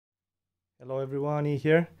Hello everyone, E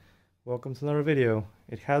here. Welcome to another video.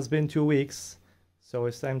 It has been 2 weeks, so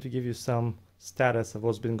it's time to give you some status of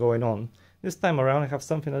what's been going on. This time around I have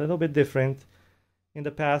something a little bit different. In the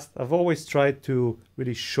past, I've always tried to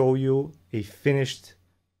really show you a finished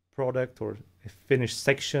product or a finished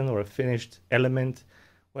section or a finished element.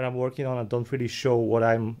 When I'm working on, I don't really show what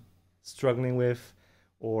I'm struggling with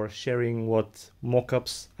or sharing what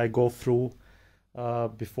mock-ups I go through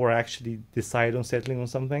before I actually decide on settling on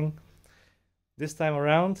something. This time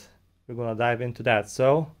around, we're gonna dive into that,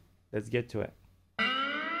 so let's get to it.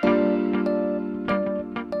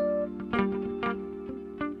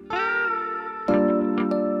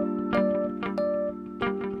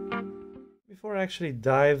 Before I actually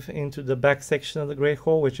dive into the back section of the Great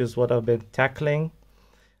Hall, which is what I've been tackling,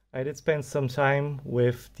 I did spend some time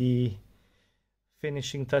with the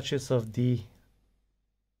finishing touches of the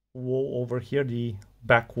wall over here, the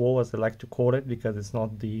back wall as I like to call it, because it's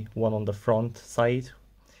not the one on the front side.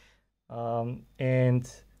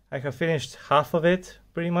 And I have finished half of it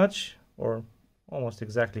pretty much, or almost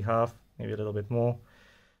exactly half, maybe a little bit more,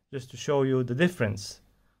 just to show you the difference.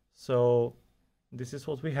 So this is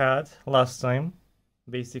what we had last time,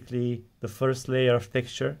 basically the first layer of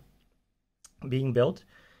texture being built,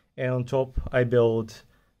 and on top I built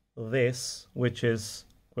this, which is,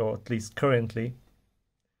 well, at least currently,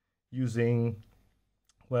 using,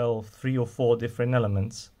 well, 3 or 4 different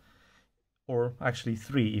elements, or actually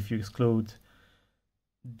 3 if you exclude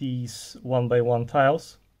these 1x1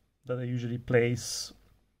 tiles that I usually place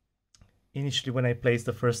initially when I place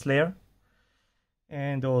the first layer.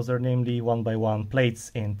 And those are namely 1x1 plates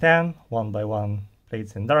in tan, 1x1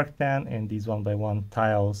 plates in dark tan, and these 1x1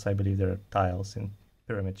 tiles, I believe they're tiles in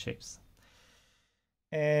pyramid shapes.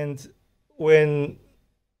 And when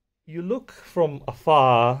you look from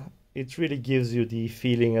afar, it really gives you the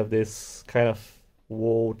feeling of this kind of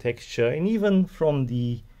wall texture, and even from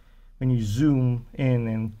when you zoom in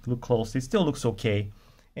and look close, it still looks okay.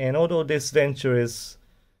 And although this venture is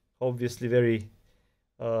obviously very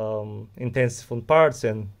intensive on parts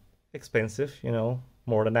and expensive, you know,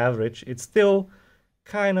 more than average, it's still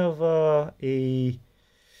kind of a,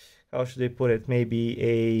 how should I put it, maybe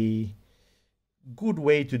a good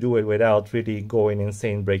way to do it without really going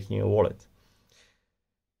insane, breaking your wallet.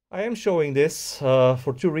 I am showing this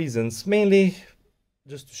for 2 reasons. Mainly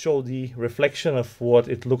just to show the reflection of what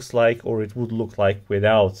it looks like, or it would look like,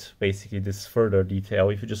 without basically this further detail.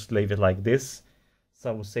 If you just leave it like this,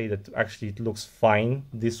 some would say that actually it looks fine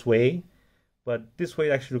this way, but this way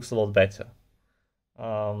it actually looks a lot better.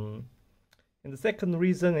 And the second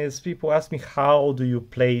reason is people ask me, how do you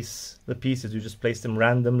place the pieces? Do you just place them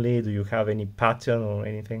randomly? Do you have any pattern or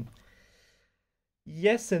anything?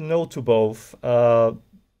 Yes and no to both.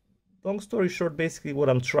 Long story short, basically what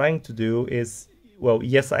I'm trying to do is, well,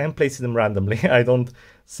 yes, I am placing them randomly. I don't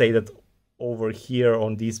say that over here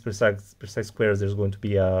on these precise squares there's going to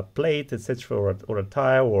be a plate, etc., or a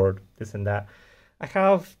tile, or this and that. I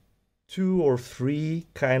have 2 or 3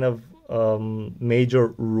 kind of major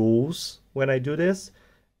rules when I do this.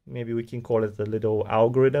 Maybe we can call it the little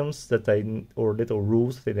algorithms or little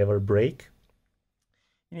rules they never break.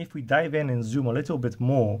 And if we dive in and zoom a little bit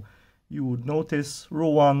more, you would notice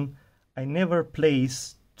rule 1, I never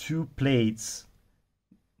place 2 plates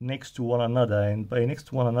next to one another, and by next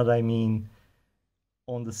to one another I mean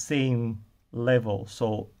on the same level.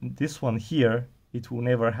 So this one here, it will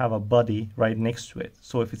never have a body right next to it.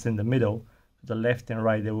 So if it's in the middle, to the left and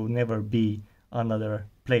right, there will never be another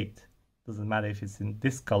plate. Doesn't matter if it's in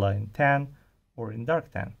this color, in tan or in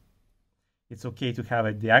dark tan. It's okay to have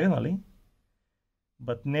it diagonally,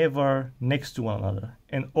 but never next to one another.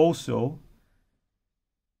 And also,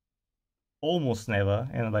 almost never,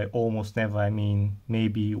 and by almost never I mean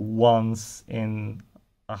maybe once in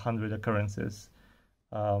 100 occurrences,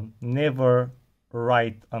 never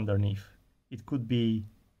right underneath. It could be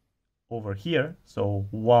over here, so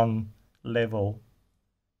one level,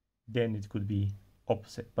 then it could be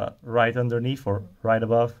opposite, but right underneath or right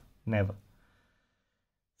above, never.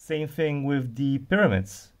 Same thing with the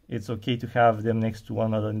pyramids. It's okay to have them next to one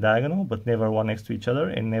another in diagonal, but never one next to each other,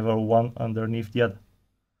 and never one underneath the other.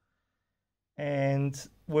 And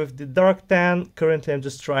with the dark tan, currently I'm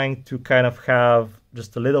just trying to kind of have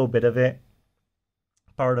just a little bit of it.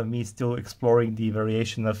 Part of me is still exploring the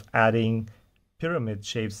variation of adding pyramid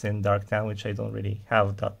shapes in dark tan, which I don't really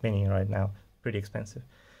have that many right now. Pretty expensive.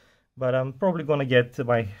 But I'm probably going to get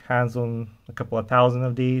my hands on a couple of thousand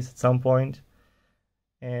of these at some point.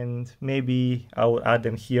 And maybe I will add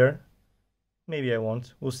them here. Maybe I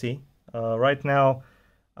won't. We'll see. Right now,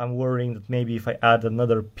 I'm worrying that maybe if I add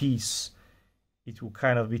another piece, it will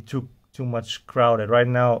kind of be too much crowded. Right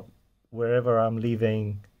now, wherever I'm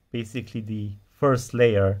leaving basically the first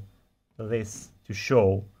layer of this to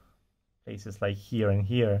show, places like here and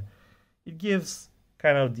here, it gives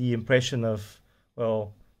kind of the impression of,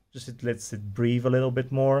 well, just it lets it breathe a little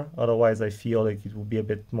bit more. Otherwise, I feel like it will be a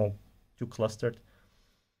bit more too clustered.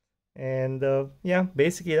 And yeah,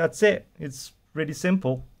 basically that's it. It's pretty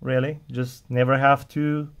simple, really. Just never have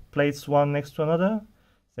two plates one next to another.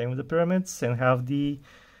 Same with the pyramids, and have the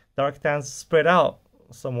dark tans spread out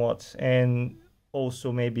somewhat. And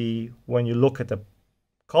also maybe when you look at a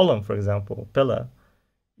column, for example, pillar,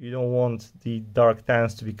 you don't want the dark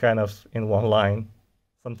tans to be kind of in one line.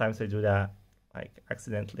 Sometimes I do that, like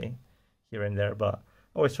accidentally here and there, but I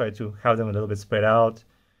always try to have them a little bit spread out.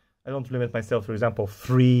 I don't limit myself, for example,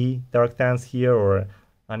 3 dark tans here or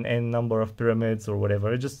an n number of pyramids or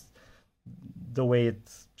whatever. It just, the way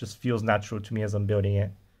it just feels natural to me as I'm building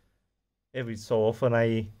it. Every so often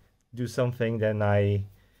I do something, then I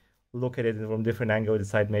look at it from a different angle,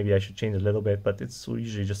 decide maybe I should change a little bit, but it's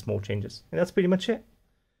usually just small changes. And that's pretty much it.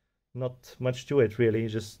 Not much to it, really.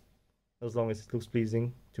 Just as long as it looks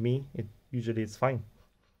pleasing to me, it's fine.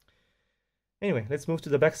 Anyway, let's move to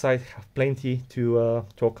the backside. Have plenty to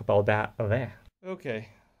talk about that there. Okay,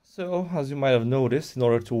 so as you might have noticed, in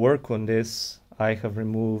order to work on this, I have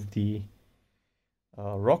removed the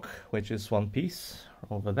rock, which is one piece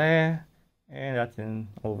over there, and that then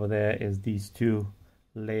over there is these 2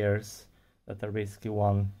 layers that are basically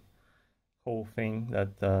one whole thing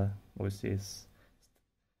that obviously is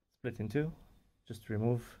split in 2, just to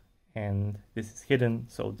remove. And this is hidden,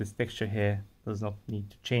 so this texture here does not need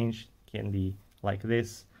to change. It can be like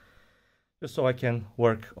this, just so I can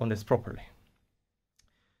work on this properly.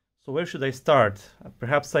 So where should I start?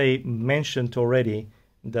 Perhaps I mentioned already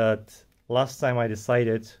that last time I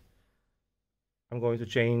decided I'm going to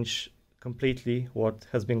change completely what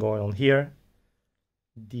has been going on here.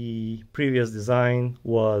 The previous design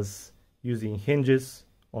was using hinges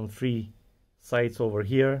on 3 sides over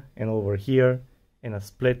here, and a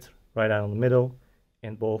split right down the middle,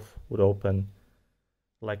 and both would open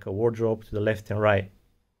like a wardrobe to the left and right.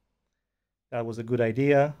 That was a good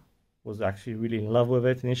idea. Was actually really in love with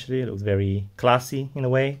it initially. It was very classy in a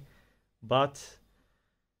way, but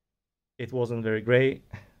it wasn't very great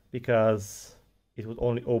because it would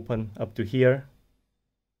only open up to here,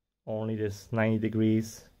 only this 90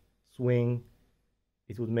 degrees swing.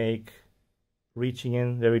 It would make reaching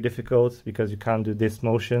in very difficult because you can't do this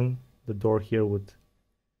motion. The door here would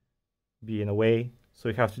be in a way, so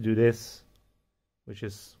you have to do this, which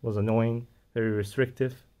was annoying, very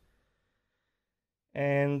restrictive.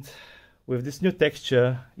 And with this new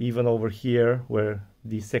texture, even over here where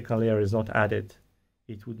the second layer is not added,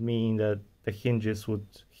 it would mean that the hinges would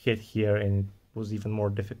hit here and it was even more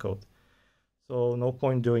difficult. So no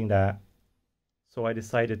point doing that. So I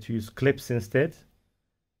decided to use clips instead.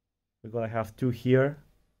 We're gonna have 2 here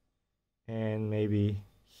and maybe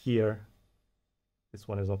here. This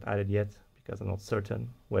one is not added yet because I'm not certain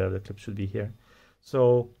whether the clip should be here.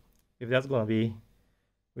 So if that's gonna be,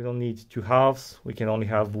 we don't need 2 halves. We can only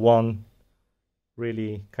have one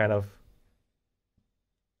really kind of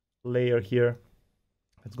layer here.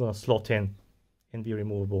 It's gonna slot in and be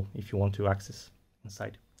removable if you want to access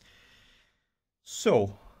inside.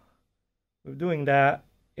 So with doing that,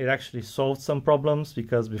 it actually solved some problems,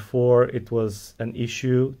 because before it was an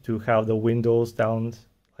issue to have the windows down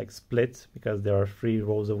like split, because there are 3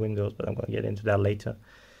 rows of windows, but I'm going to get into that later.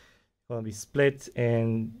 It's going to be split,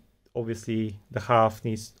 and obviously the half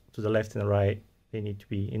needs to the left and the right. They need to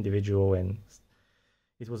be individual, and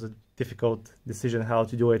it was a difficult decision how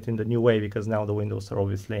to do it in the new way, because now the windows are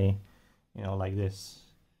obviously, you know, like this.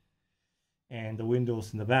 And the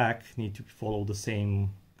windows in the back need to follow the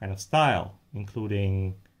same kind of style,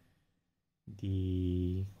 including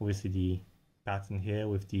obviously the pattern here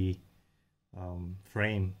with the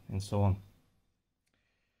frame and so on.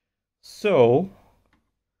 So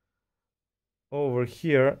over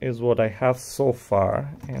here is what I have so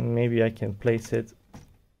far, and maybe I can place it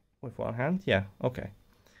with one hand. Yeah, okay.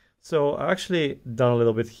 So I've actually done a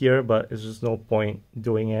little bit here, but there's just no point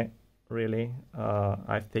doing it really.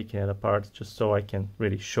 I've taken it apart just so I can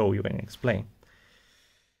really show you and explain.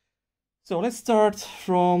 So let's start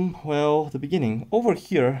from, well, the beginning. Over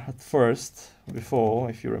here at first, before,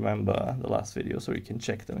 if you remember the last video, so you can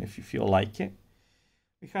check them if you feel like it,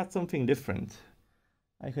 we had something different.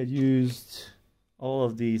 I had used all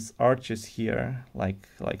of these arches here, like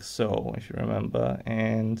so, if you remember,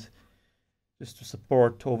 and just to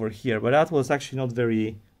support over here, but that was actually not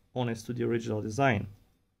very honest to the original design.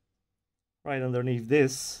 Right underneath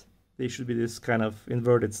this, there should be this kind of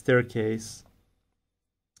inverted staircase,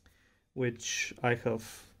 which I have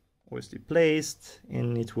obviously placed,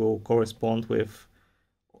 and it will correspond with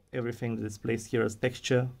everything that is placed here as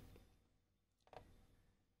texture.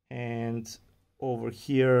 And over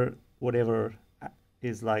here, whatever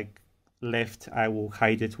is like left, I will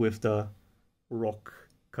hide it with the rock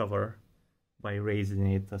cover by raising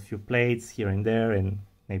it a few plates here and there, and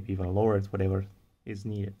maybe even lower it, whatever is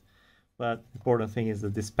needed. But the important thing is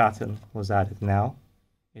that this pattern was added now.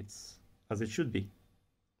 It's as it should be.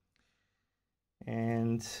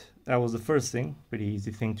 And that was the first thing, pretty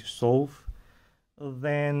easy thing to solve.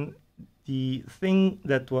 Then the thing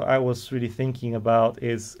that I was really thinking about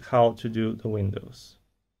is how to do the windows.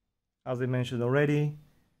 As I mentioned already,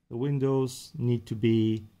 the windows need to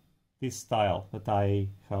be this style that I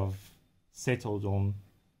have settled on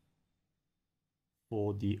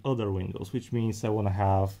for the other windows, which means I want to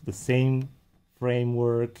have the same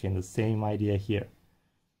framework and the same idea here.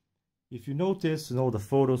 If you notice in all the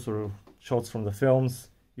photos or shots from the films,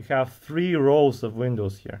 you have 3 rows of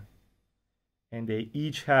windows here, and they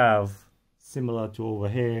each have, similar to over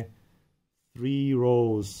here, 3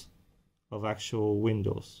 rows of actual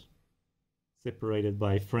windows separated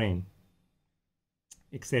by frame,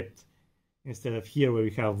 except instead of here where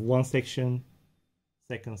we have 1 section,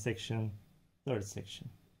 2nd section, 3rd section.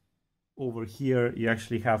 Over here you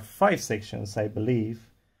actually have 5 sections, I believe,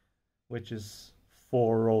 which is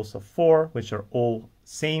 4 rows of 4, which are all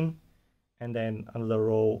same, and then another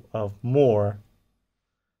row of more,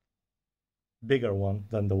 bigger one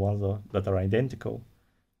than the ones that are identical,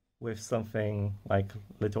 with something like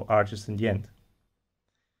little arches in the end.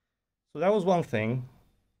 So that was one thing.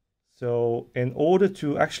 So in order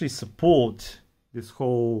to actually support this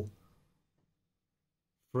whole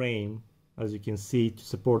frame, as you can see, to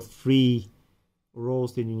support 3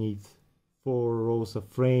 rows, then you need 4 rows of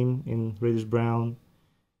frame in reddish brown.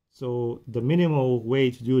 So the minimal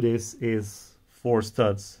way to do this is 4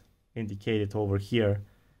 studs, indicated over here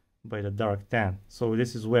by the dark tan. So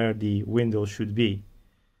this is where the window should be.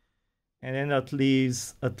 And then that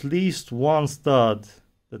leaves at least 1 stud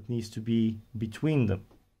that needs to be between them,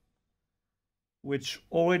 which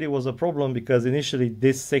already was a problem because initially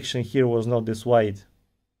this section here was not this wide.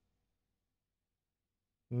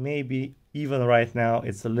 Maybe even right now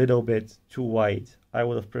it's a little bit too wide. I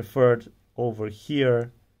would have preferred over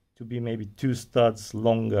here to be maybe 2 studs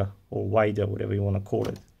longer or wider, whatever you want to call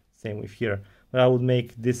it. Same with here. But I would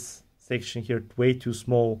make this section here way too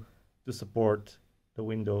small to support the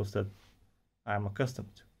windows that I'm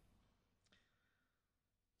accustomed to.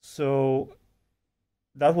 So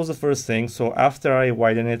that was the first thing. So after I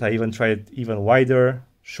widened it, I even tried it even wider,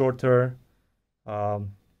 shorter,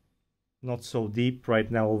 not so deep. Right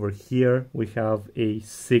now over here we have a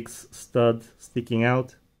 6 stud sticking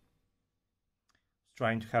out.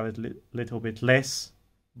 Trying to have it a little bit less,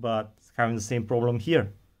 but having the same problem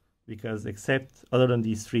here, because except other than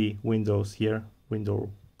these 3 windows here, window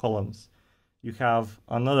columns, you have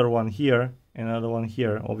another one here and another one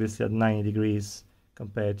here, obviously at 90 degrees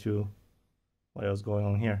compared to what else going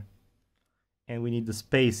on here. And we need the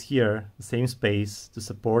space here, the same space to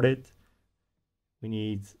support it. We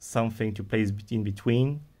need something to place in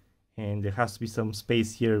between, and there has to be some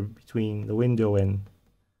space here between the window and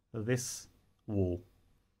this wall.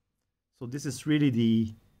 So this is really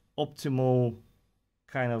the optimal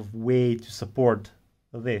kind of way to support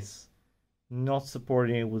this. Not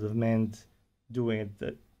supporting it would have meant doing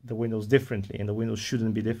it the windows differently, and the windows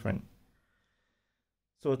shouldn't be different.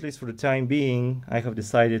 So at least for the time being, I have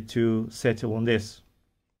decided to settle on this.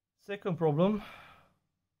 Second problem,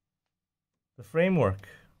 the framework.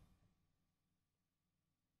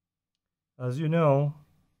 As you know,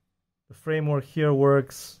 the framework here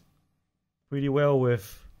works pretty well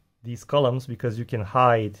with these columns because you can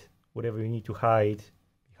hide whatever you need to hide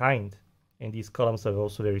behind, and these columns are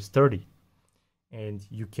also very sturdy, and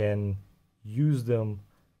you can use them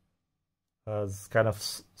as kind of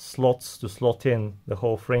slots to slot in the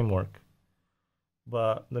whole framework.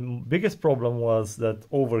 But the biggest problem was that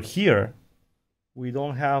over here we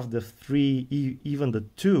don't have the 3, even the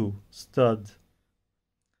 2 stud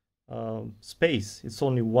space. It's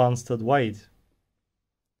only 1 stud wide,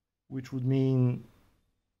 which would mean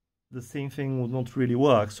the same thing would not really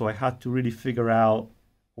work. So I had to really figure out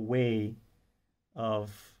a way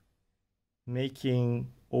of making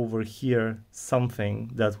over here something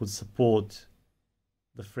that would support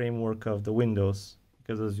the framework of the windows,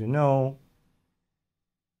 because as you know,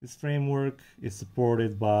 this framework is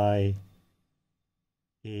supported by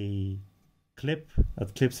a clip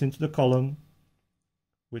that clips into the column,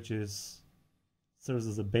 which serves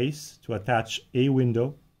as a base to attach a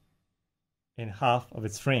window and half of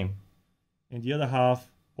its frame, and the other half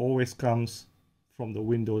always comes from the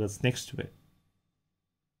window that's next to it,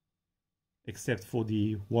 except for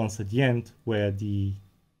the ones at the end where the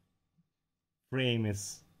frame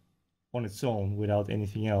is on its own without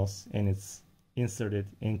anything else, and it's inserted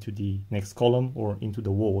into the next column or into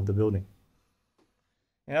the wall of the building.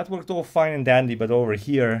 And that worked all fine and dandy, but over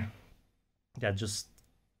here that just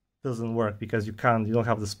doesn't work because you don't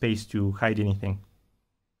have the space to hide anything.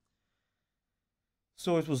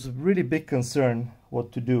 So it was a really big concern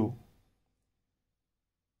what to do.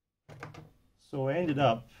 So I ended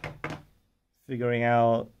up figuring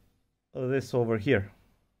out this over here.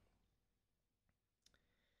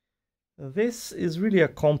 This is really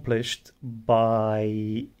accomplished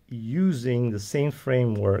by using the same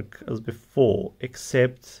framework as before,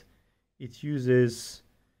 except it uses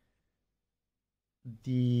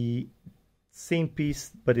the same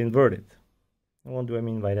piece but inverted. And what do I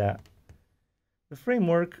mean by that? The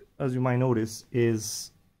framework, as you might notice,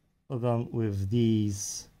 is done with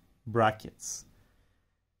these brackets,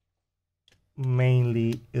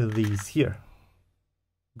 mainly these here,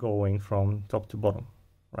 going from top to bottom,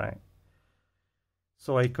 right?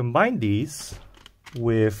 So I combine these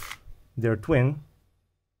with their twin,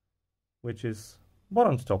 which is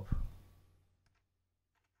bottom to top.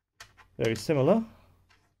 Very similar,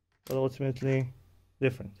 but ultimately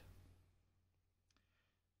different.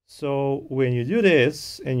 So when you do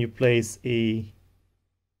this and you place a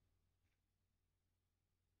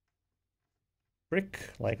brick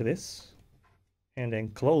like this and then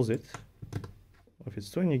close it with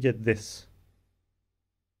its twin, you get this.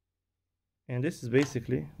 And this is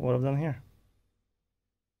basically what I've done here.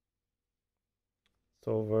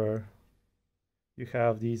 So you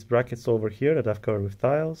have these brackets over here that I've covered with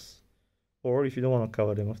tiles, or if you don't want to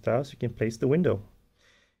cover them with tiles, you can place the window.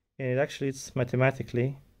 And it's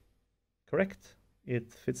mathematically correct.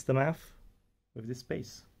 It fits the math with this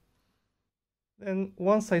space. Then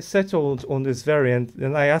once I settled on this variant,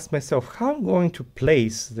 then I asked myself, how am I going to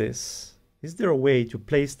place this? Is there a way to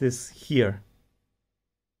place this here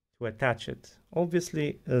to attach it?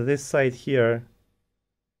 Obviously, this side here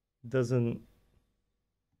doesn't,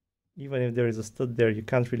 even if there is a stud there, you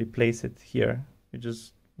can't really place it here. It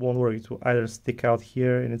just won't work. It will either stick out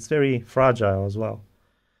here, and it's very fragile as well.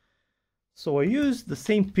 So I used the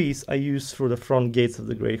same piece I used for the front gates of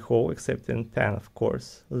the Great Hall, except in tan, of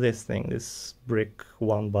course. This thing, this brick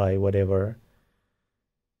 1 by whatever.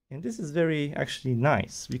 And this is very actually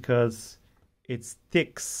nice because it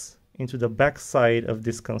sticks into the back side of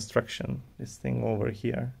this construction, this thing over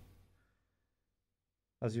here.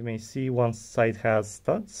 As you may see, one side has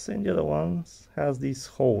studs and the other one has these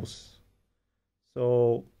holes.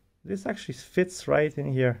 So this actually fits right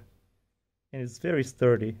in here. And it's very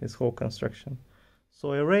sturdy, this whole construction.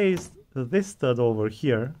 So I raised this stud over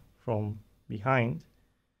here from behind,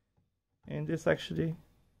 and this actually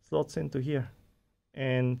slots into here.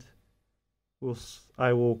 And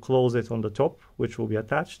I will close it on the top, which will be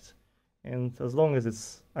attached. And as long as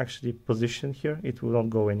it's actually positioned here, it will not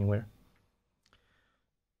go anywhere.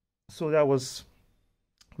 So that was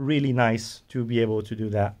really nice to be able to do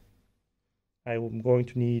that. I'm going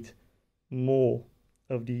to need more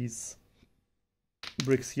of these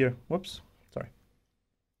bricks here. Whoops, sorry.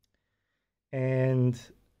 And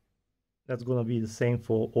that's going to be the same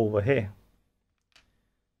for over here.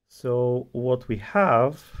 So what we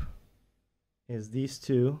have is these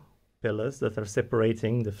two pillars that are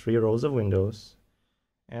separating the 3 rows of windows,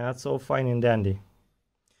 and that's all fine and dandy.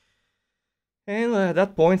 And at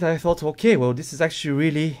that point I thought, okay, well, this is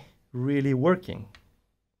actually really working,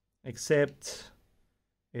 except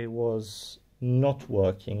it was not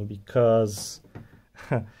working because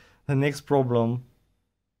the next problem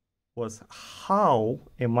was, how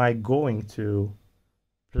am I going to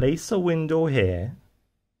place a window here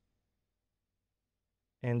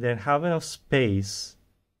and then have enough space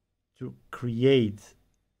to create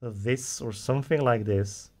this or something like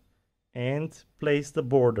this and place the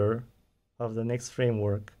border of the next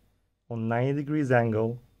framework on 90 degrees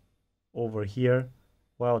angle over here,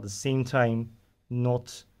 while at the same time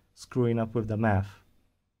not screwing up with the math.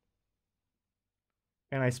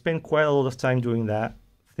 And I spent quite a lot of time doing that,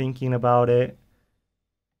 thinking about it,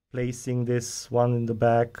 placing this one in the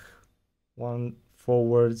back, one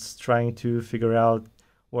forwards, trying to figure out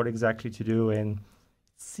what exactly to do, and it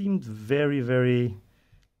seemed very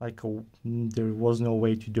like there was no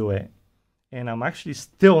way to do it. And I'm actually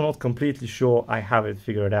still not completely sure I have it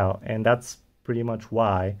figured out, and that's pretty much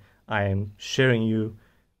why I am sharing you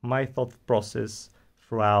my thought process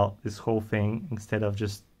throughout this whole thing instead of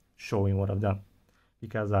just showing what I've done,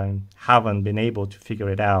 because I haven't been able to figure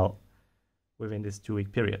it out within this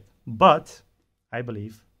 2-week period. But I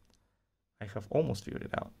believe I have almost figured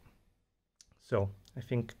it out. So I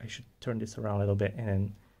think I should turn this around a little bit and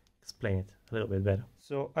then explain it a little bit better.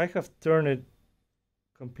 So I have turned it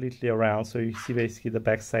completely around. So you see basically the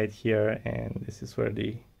back side here, and this is where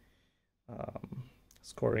the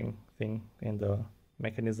scoring thing and the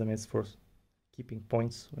mechanism is for keeping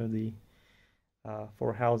points with the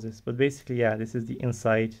 4 houses. But basically, yeah, this is the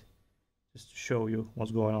inside, just to show you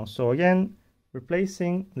what's going on. So again,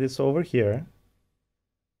 replacing this over here,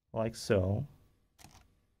 like so.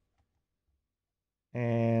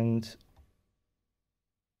 And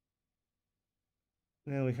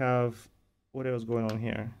then we have what else going on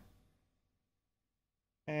here.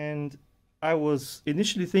 And I was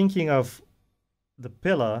initially thinking of the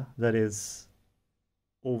pillar that is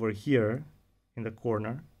over here in the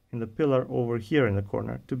corner and the pillar over here in the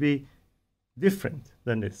corner to be different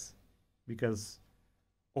than this, because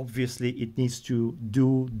obviously it needs to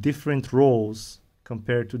do different roles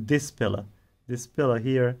compared to this pillar. This pillar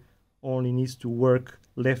here only needs to work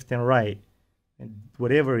left and right, and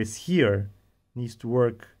whatever is here needs to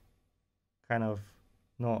work kind of,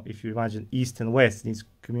 no, if you imagine east and west, it needs to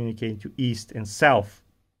communicate to east and south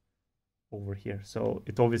over here. So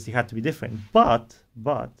it obviously had to be different, but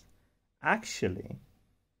actually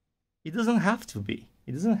it doesn't have to be.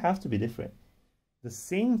 It doesn't have to be different. The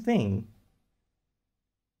same thing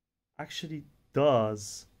actually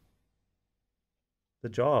does the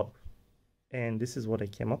job, and this is what I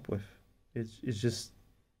came up with. It's just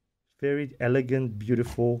very elegant,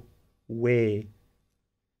 beautiful way.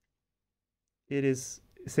 It is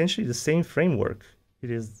essentially the same framework. It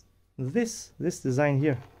is this design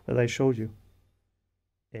here that I showed you,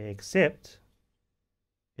 except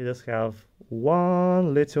it does have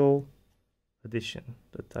one little addition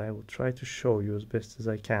that I will try to show you as best as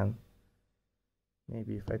I can.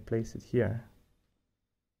 Maybe if I place it here.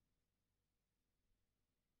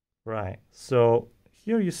 Right, so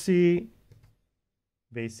here you see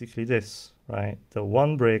basically this, right? The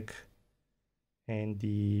one brick and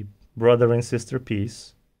the brother and sister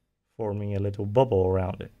piece forming a little bubble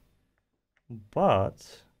around it.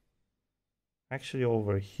 But actually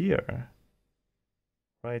over here,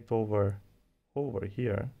 right over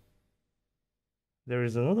here, there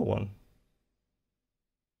is another one.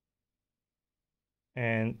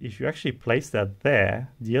 And if you actually place that there,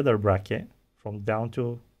 the other bracket from down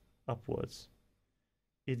to upwards,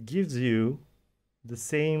 it gives you the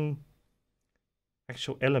same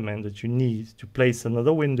actual element that you need to place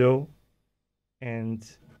another window,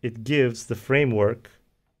 and it gives the framework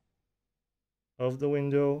of the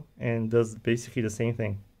window and does basically the same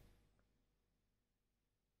thing.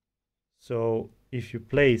 So if you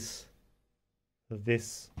place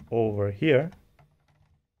this over here,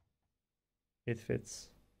 it fits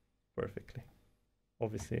perfectly.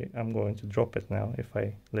 Obviously I'm going to drop it now if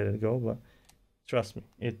I let it go, but trust me,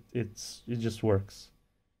 it just works.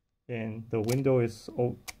 And the window is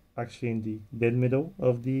actually in the dead middle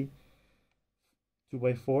of the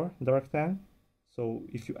 2x4 dark tan. So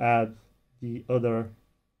if you add the other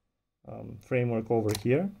framework over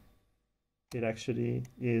here, it actually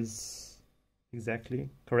is exactly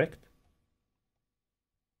correct.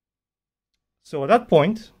 So at that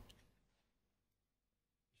point,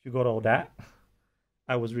 if you got all that,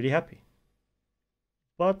 I was really happy.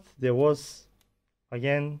 But there was,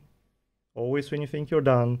 again, always when you think you're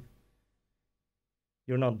done,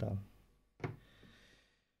 you're not done.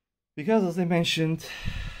 Because as I mentioned,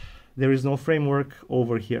 there is no framework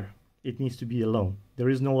over here. It needs to be alone. There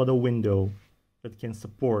is no other window that can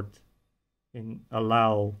support and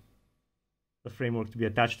allow the framework to be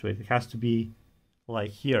attached to it. It has to be like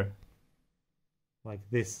here, like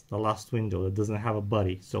this, the last window that doesn't have a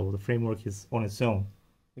body. So the framework is on its own.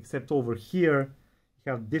 Except over here,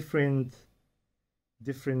 you have different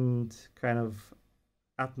kind of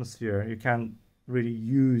atmosphere. You can't really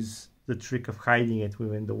use the trick of hiding it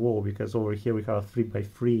within the wall, because over here we have a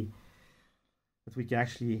 3x3 that we can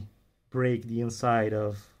actually break the inside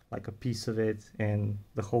of like a piece of it and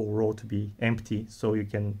the whole row to be empty, so you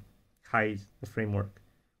can hide the framework.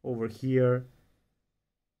 Over here,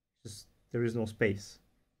 just there is no space.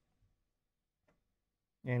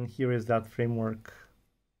 And here is that framework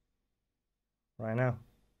right now.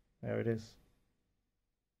 There it is.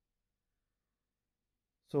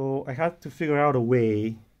 So I had to figure out a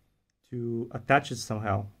way to attach it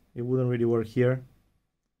somehow. It wouldn't really work here.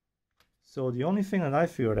 So the only thing that I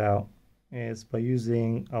figured out is by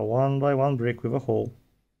using a 1x1 brick with a hole,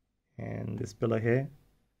 and this pillar here,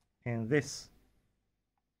 and this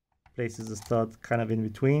places the stud kind of in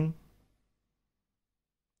between,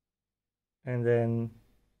 and then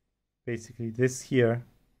basically this here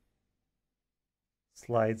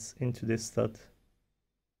slides into this stud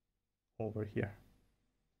over here.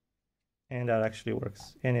 And that actually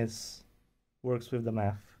works, and it works with the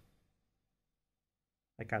math.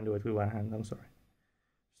 I can't do it with one hand, I'm sorry.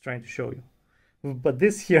 Just trying to show you. But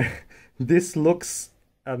this here, this looks,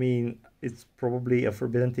 I mean, it's probably a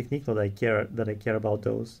forbidden technique, not that I care about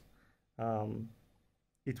those.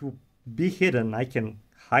 It will be hidden. I can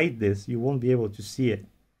hide this. You won't be able to see it.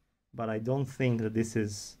 But I don't think that this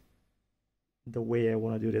is the way I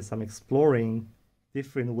want to do this. I'm exploring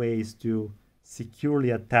different ways to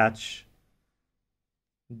securely attach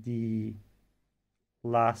the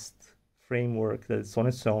last framework that's on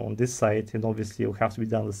its own on this side, and obviously it will have to be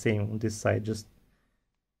done the same on this side, just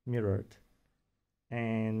mirrored.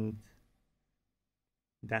 And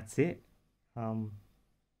that's it.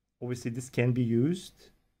 Obviously this can be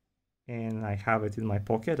used, and I have it in my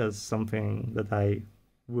pocket as something that I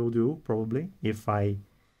will do probably if I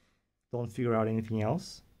don't figure out anything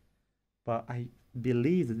else. But I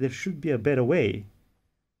believe that there should be a better way.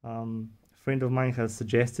 A friend of mine has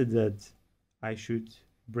suggested that I should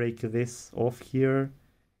break this off here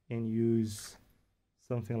and use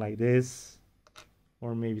something like this,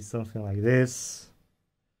 or maybe something like this,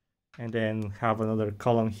 and then have another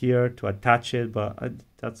column here to attach it, but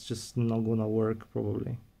that's just not gonna work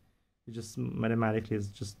probably. It just mathematically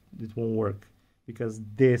it won't work, because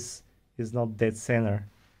this is not dead center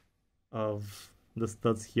of the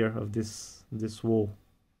studs here of this wall.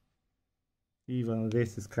 Even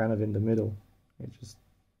this is kind of in the middle. It just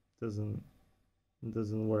doesn't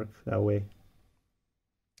work that way.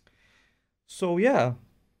 So yeah,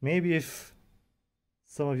 maybe if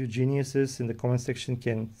some of you geniuses in the comment section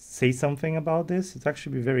can say something about this, it'd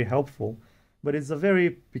actually be very helpful. But it's a very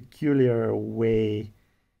peculiar way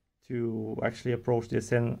to actually approach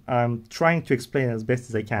this, and I'm trying to explain it as best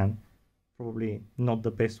as I can. Probably not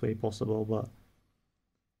the best way possible, but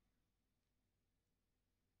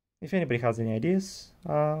if anybody has any ideas,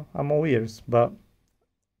 I'm all ears. But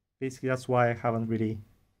basically that's why I haven't really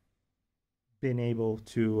been able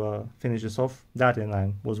to finish this off. That, and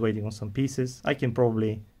I was waiting on some pieces. I can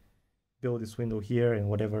probably build this window here and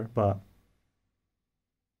whatever, but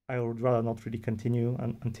I would rather not really continue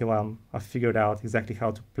until I've figured out exactly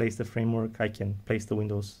how to place the framework. I can place the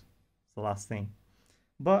windows. It's the last thing.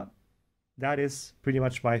 But that is pretty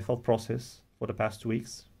much my thought process for the past 2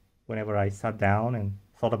 weeks. Whenever I sat down and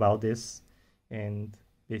thought about this and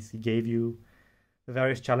basically gave you the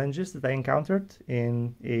various challenges that I encountered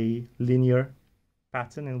in a linear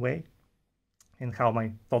pattern and way, and how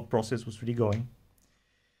my thought process was really going.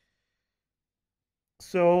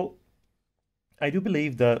 So I do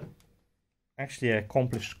believe that actually I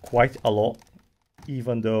accomplished quite a lot,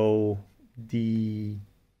 even though the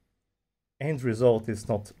end result is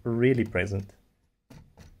not really present.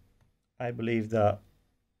 I believe that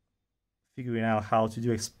figuring out how to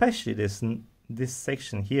do especially this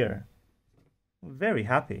section here, I'm very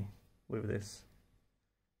happy with this,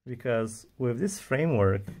 because with this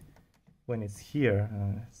framework, when it's here,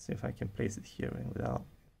 let's see if I can place it here without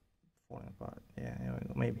falling apart. Yeah, there we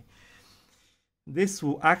go, maybe. This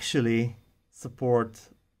will actually support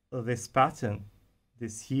this pattern,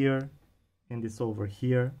 this here and this over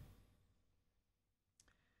here.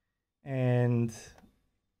 And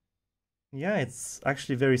yeah, it's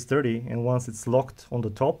actually very sturdy, and once it's locked on the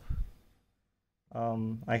top,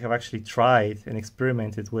 I have actually tried and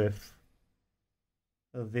experimented with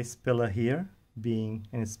this pillar here being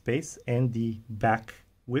in its space, and the back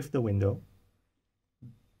with the window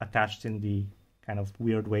attached in the kind of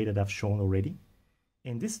weird way that I've shown already.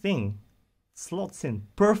 And this thing slots in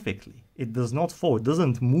perfectly. It does not fall, it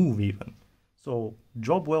doesn't move even. So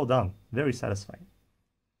job well done, very satisfying.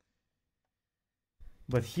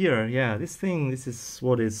 But here, yeah, this is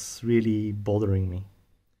what is really bothering me.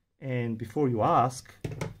 And before you ask,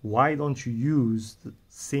 why don't you use the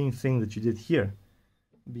same thing that you did here?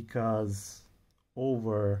 Because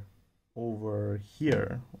over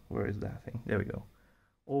here, where is that thing? There we go.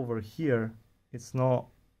 Over here, it's not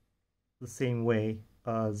the same way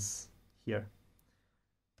as here.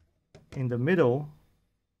 In the middle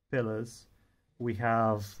pillars, we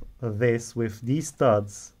have this with these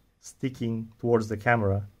studs sticking towards the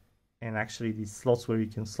camera, and actually these slots where you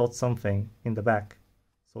can slot something in the back.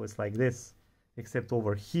 So it's like this, except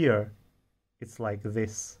over here, it's like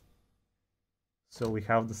this. So we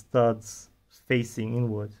have the studs facing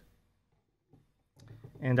inward.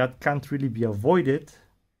 And that can't really be avoided,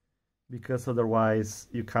 because otherwise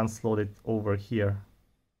you can't slot it over here.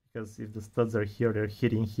 Because if the studs are here, they're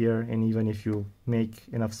hitting here, and even if you make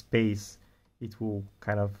enough space, it will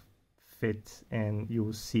kind of fit, and you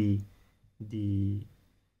will see the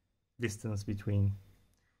distance between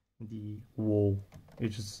the wall. It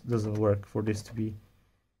just doesn't work for this to be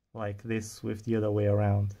like this with the other way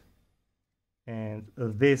around. And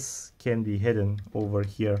this can be hidden over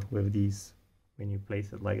here with these when you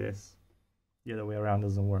place it like this. The other way around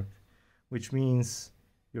doesn't work, which means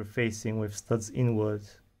you're facing with studs inward,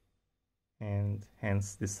 and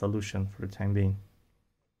hence this solution for the time being.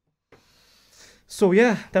 So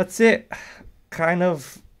yeah, that's it. Kind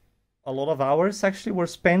of a lot of hours actually were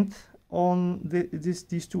spent on these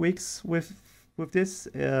 2 weeks with this.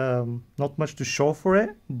 Not much to show for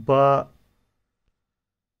it, but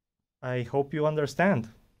I hope you understand.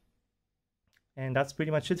 And that's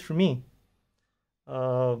pretty much it for me.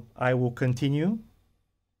 I will continue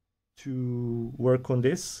to work on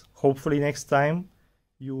this. Hopefully next time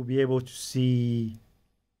you will be able to see,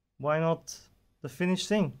 why not, the finished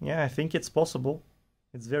thing. Yeah, I think it's possible.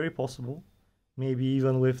 It's very possible. Maybe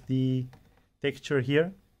even with the texture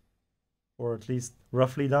here, or at least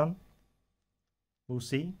roughly done. We'll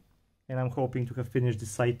see. And I'm hoping to have finished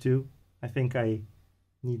this side too. I think I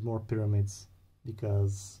need more pyramids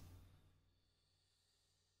because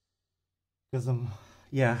I'm,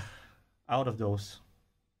 yeah, out of those.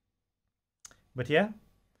 But yeah,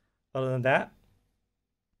 other than that,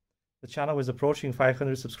 the channel is approaching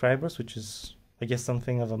 500 subscribers, which is, I guess,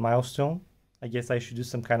 something of a milestone. I guess I should do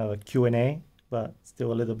some kind of a Q&A, but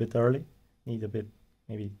still a little bit early. Need a bit,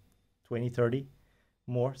 maybe 20, 30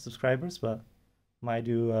 more subscribers, but might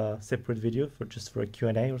do a separate video for just for a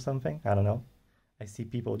Q&A or something. I don't know. I see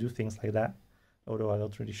people do things like that, although I'm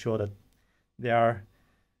not really sure that there are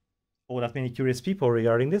all that many curious people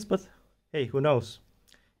regarding this, but hey, who knows?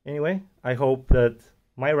 Anyway, I hope that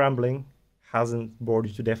my rambling hasn't bored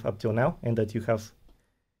you to death up till now, and that you have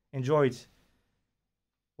enjoyed,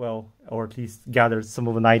 well, or at least gathered some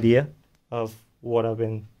of an idea of what I've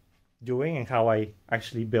been doing and how I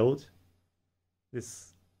actually build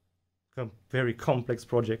this very complex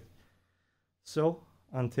project. So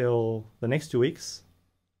until the next 2 weeks,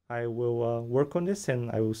 I will work on this,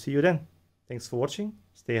 and I will see you then. Thanks for watching,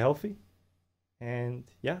 stay healthy, and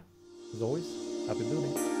yeah, as always, happy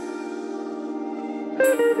building.